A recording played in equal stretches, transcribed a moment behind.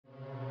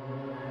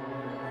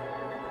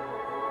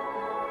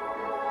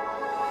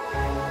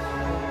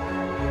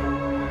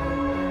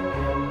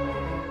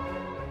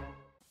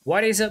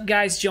What is up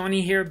guys,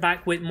 Johnny here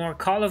back with more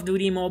Call of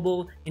Duty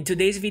Mobile. In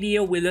today's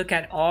video we look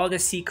at all the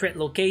secret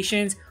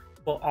locations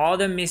for all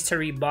the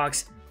mystery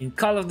box in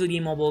Call of Duty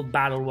Mobile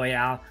Battle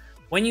Royale.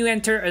 When you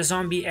enter a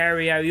zombie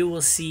area you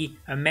will see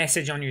a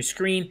message on your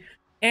screen,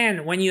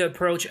 and when you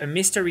approach a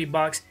mystery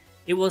box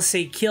it will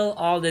say kill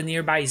all the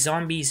nearby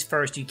zombies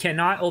first. You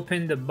cannot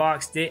open the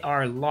box, they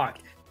are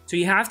locked. So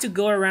you have to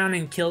go around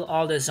and kill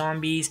all the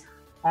zombies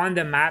on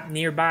the map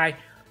nearby,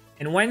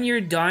 and when you're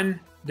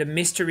done the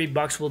mystery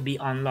box will be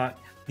unlocked.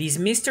 These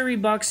mystery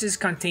boxes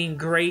contain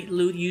great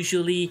loot,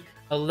 usually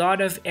a lot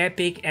of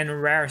epic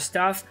and rare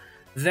stuff.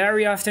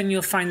 Very often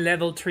you'll find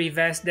level 3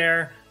 vests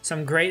there,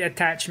 some great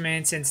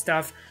attachments and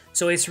stuff.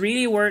 So it's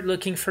really worth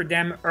looking for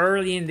them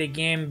early in the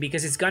game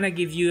because it's gonna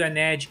give you an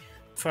edge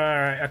for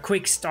a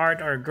quick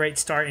start or a great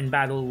start in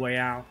Battle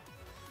Royale.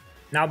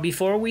 Now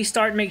before we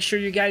start, make sure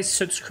you guys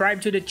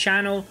subscribe to the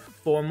channel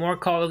for more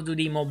Call of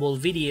Duty Mobile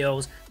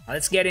videos.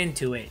 Let's get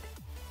into it.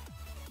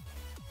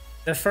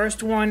 The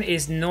first one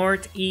is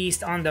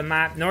northeast on the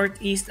map,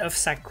 northeast of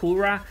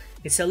Sakura.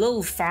 It's a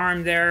little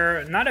farm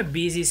there, not a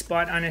busy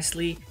spot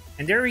honestly,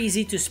 and they're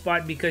easy to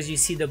spot because you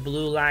see the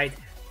blue light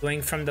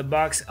going from the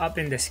box up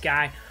in the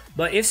sky.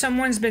 But if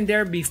someone's been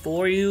there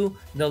before you,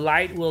 the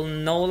light will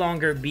no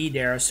longer be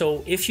there.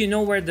 So if you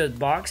know where the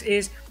box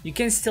is, you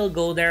can still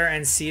go there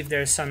and see if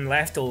there's some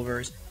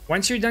leftovers.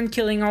 Once you're done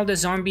killing all the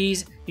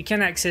zombies, you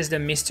can access the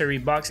mystery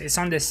box. It's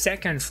on the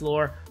second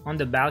floor on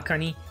the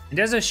balcony. And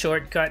there's a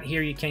shortcut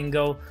here. You can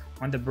go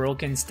on the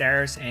broken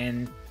stairs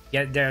and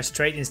get there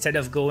straight instead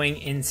of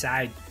going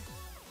inside.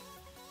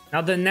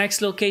 Now the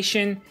next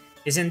location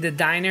is in the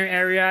diner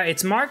area.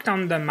 It's marked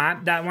on the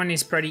map. That one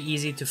is pretty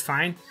easy to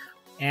find.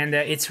 And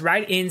it's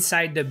right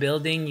inside the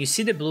building. You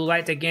see the blue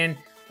light again.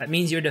 That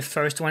means you're the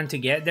first one to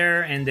get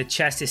there and the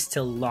chest is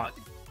still locked.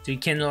 So you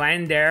can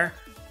land there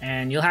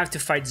and you'll have to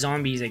fight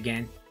zombies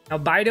again. Now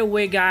by the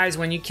way guys,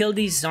 when you kill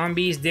these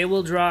zombies they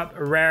will drop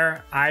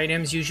rare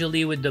items,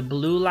 usually with the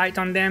blue light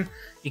on them.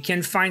 You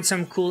can find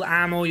some cool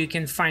ammo, you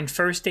can find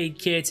first aid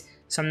kits,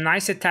 some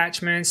nice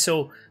attachments.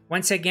 So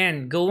once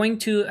again, going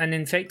to an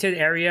infected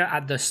area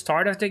at the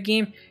start of the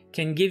game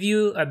can give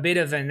you a bit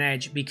of an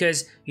edge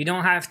because you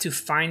don't have to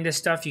find the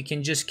stuff, you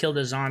can just kill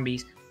the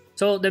zombies.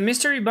 So the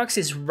mystery box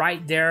is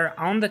right there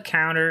on the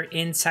counter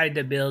inside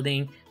the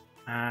building.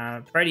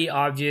 Pretty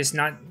obvious,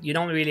 you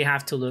don't really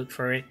have to look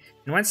for it.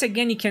 And once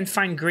again you can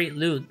find great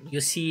loot.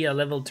 You see a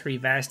level 3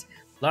 vest,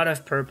 a lot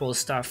of purple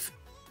stuff.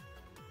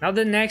 Now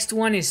the next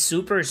one is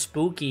super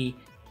spooky.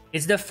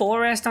 It's the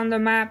forest on the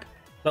map,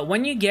 but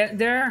when you get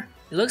there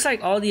it looks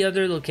like all the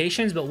other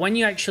locations, but when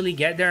you actually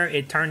get there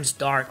it turns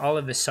dark all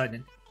of a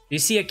sudden. You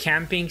see a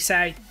camping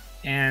site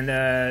and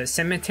a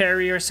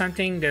cemetery or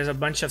something. There's a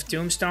bunch of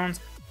tombstones,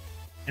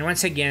 and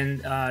once again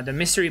the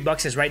mystery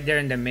box is right there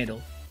in the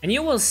middle. And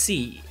you will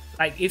see,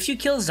 like, if you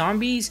kill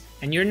zombies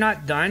and you're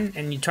not done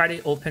and you try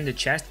to open the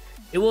chest,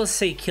 it will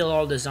say kill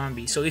all the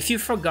zombies. So if you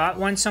forgot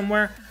one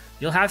somewhere,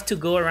 you'll have to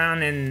go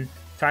around and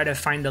try to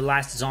find the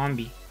last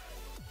zombie.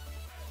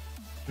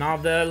 Now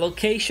the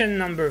location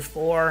number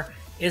 4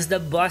 is the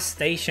bus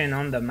station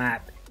on the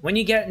map. When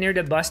you get near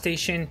the bus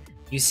station,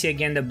 you see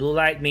again the blue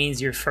light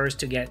means you're first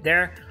to get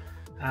there.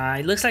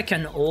 It looks like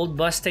an old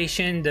bus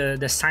station.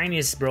 The sign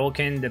is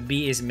broken, the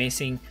B is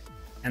missing.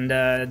 And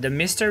the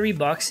mystery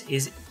box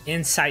is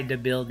inside the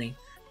building.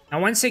 Now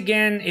once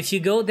again, if you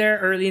go there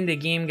early in the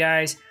game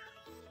guys,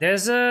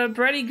 there's a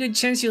pretty good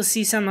chance you'll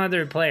see some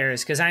other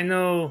players, because I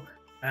know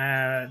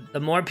the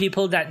more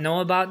people that know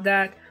about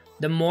that,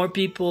 the more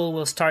people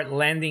will start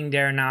landing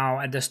there now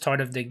at the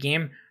start of the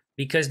game,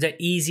 because the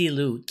easy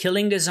loot,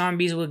 killing the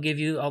zombies will give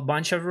you a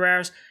bunch of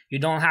rares. You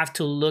don't have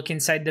to look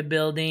inside the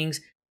buildings,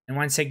 and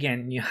once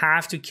again you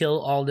have to kill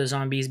all the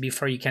zombies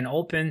before you can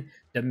open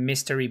the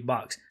mystery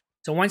box.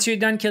 So once you're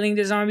done killing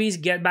the zombies,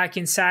 get back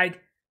inside,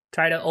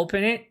 try to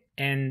open it,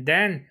 and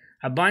then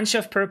a bunch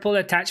of purple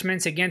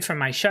attachments again from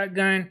my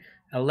shotgun,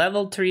 a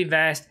level 3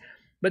 vest.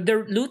 But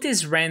the loot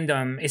is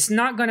random. It's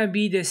not gonna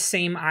be the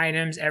same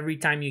items every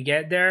time you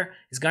get there.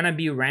 It's gonna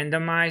be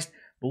randomized.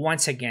 But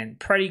once again,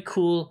 pretty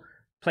cool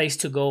place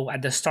to go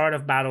at the start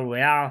of Battle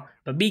Royale.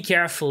 But be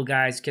careful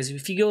guys, because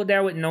if you go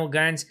there with no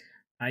guns,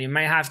 you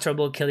might have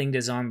trouble killing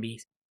the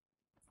zombies.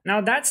 Now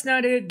that's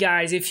not it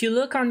guys. If you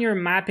look on your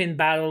map in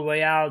Battle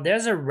Royale,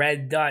 there's a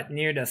red dot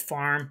near the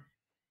farm.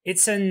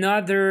 It's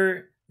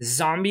another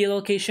zombie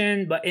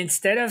location, but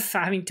instead of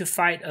having to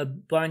fight a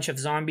bunch of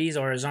zombies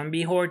or a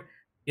zombie horde,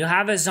 you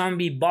have a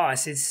zombie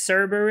boss. It's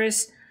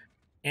Cerberus,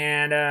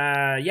 and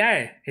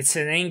yeah, it's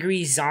an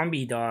angry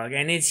zombie dog,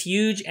 and it's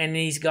huge, and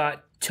he's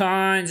got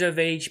tons of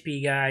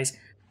HP guys.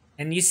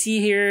 And you see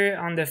here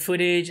on the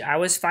footage, I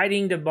was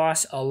fighting the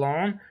boss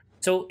alone,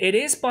 so it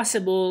is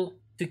possible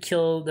to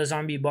kill the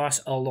zombie boss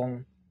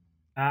alone.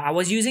 I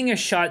was using a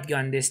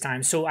shotgun this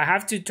time, so I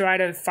have to try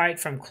to fight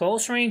from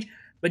close range,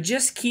 but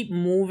just keep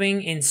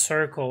moving in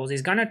circles.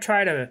 He's gonna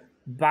try to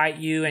bite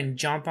you and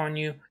jump on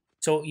you,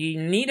 so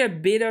you need a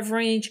bit of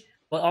range,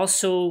 but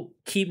also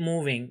keep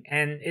moving,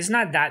 and it's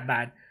not that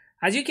bad.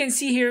 As you can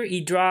see here, he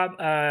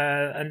dropped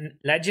a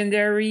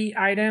legendary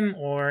item,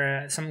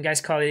 or some guys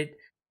call it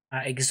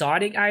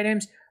exotic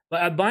items,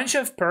 but a bunch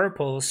of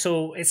purple.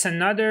 So it's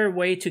another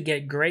way to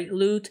get great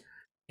loot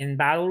in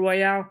Battle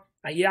Royale.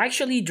 He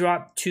actually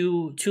dropped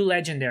two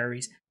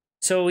legendaries.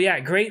 So yeah,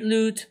 great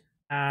loot,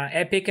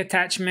 epic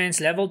attachments,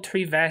 level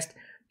 3 vest.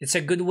 It's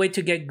a good way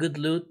to get good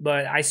loot,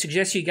 but I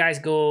suggest you guys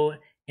go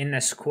in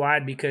a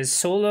squad because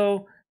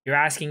solo, you're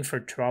asking for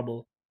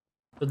trouble.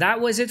 So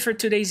that was it for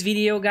today's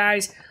video,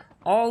 guys.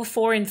 All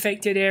 4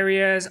 infected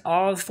areas,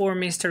 all 4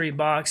 mystery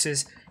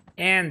boxes,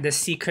 and the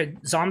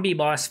secret zombie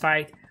boss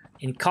fight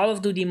in Call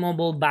of Duty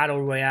Mobile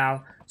Battle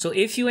Royale. So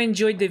if you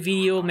enjoyed the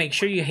video, make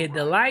sure you hit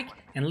the like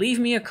and leave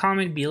me a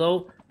comment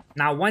below.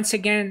 Now, once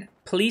again,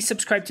 please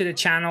subscribe to the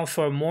channel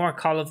for more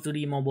Call of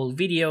Duty Mobile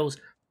videos.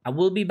 I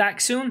will be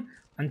back soon.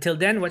 Until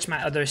then, watch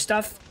my other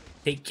stuff.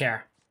 Take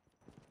care.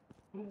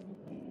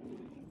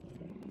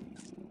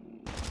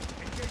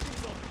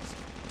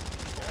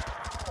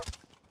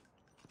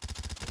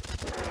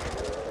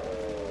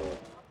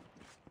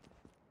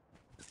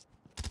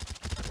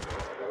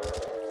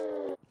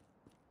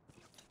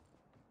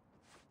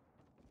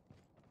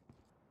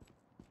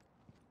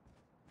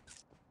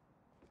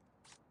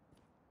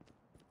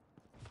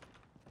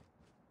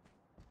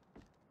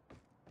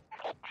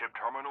 Chip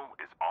terminal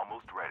is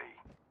almost ready.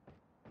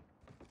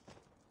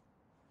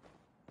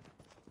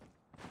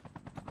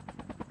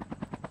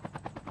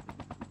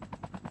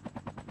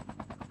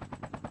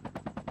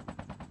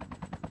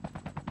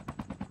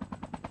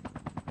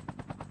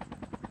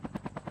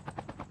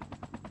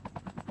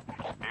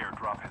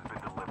 Airdrop has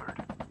been delivered.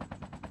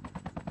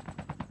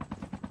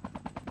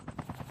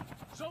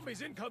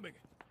 Zombies incoming!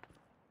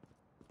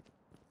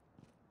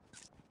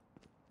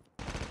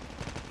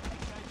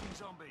 Engaging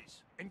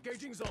zombies.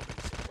 Engaging zombies.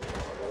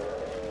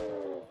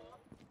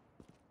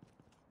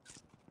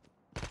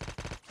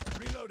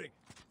 Reloading.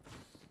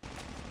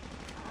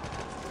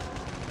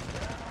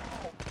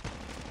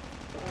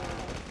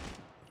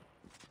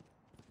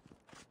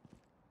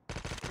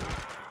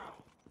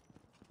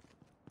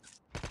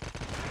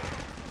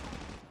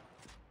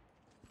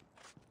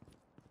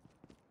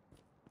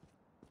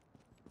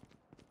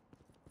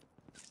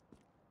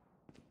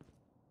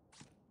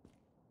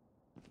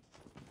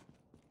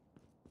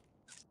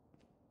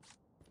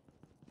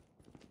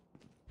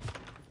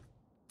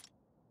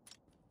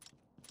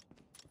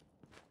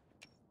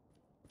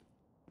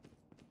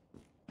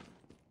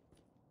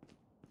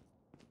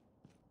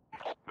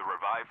 The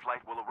revived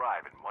flight will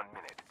arrive in 1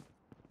 minute.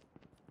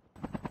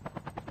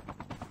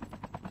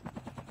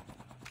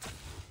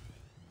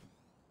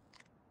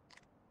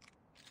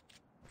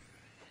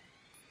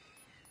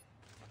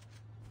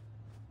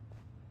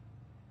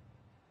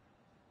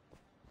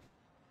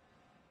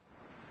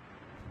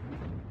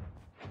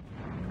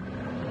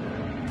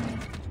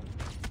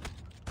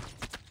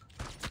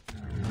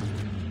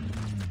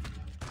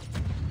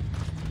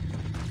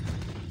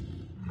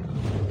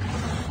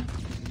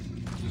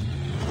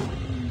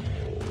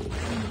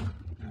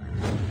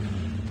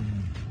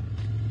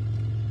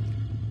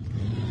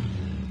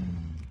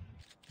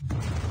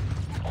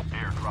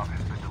 Airdrop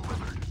has been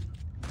delivered.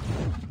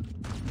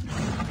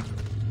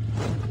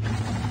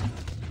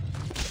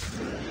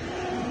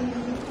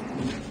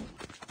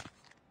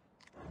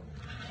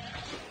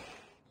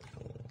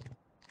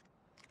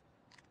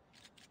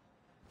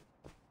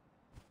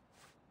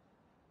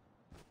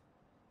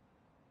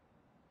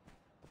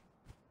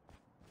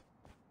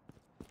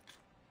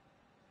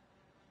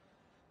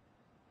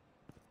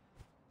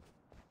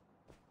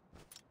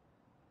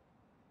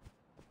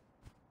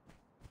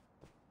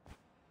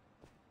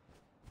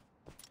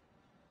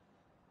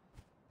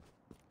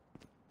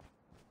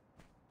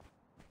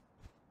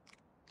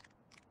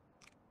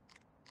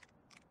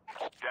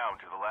 Down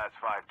to the last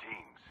 5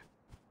 teams.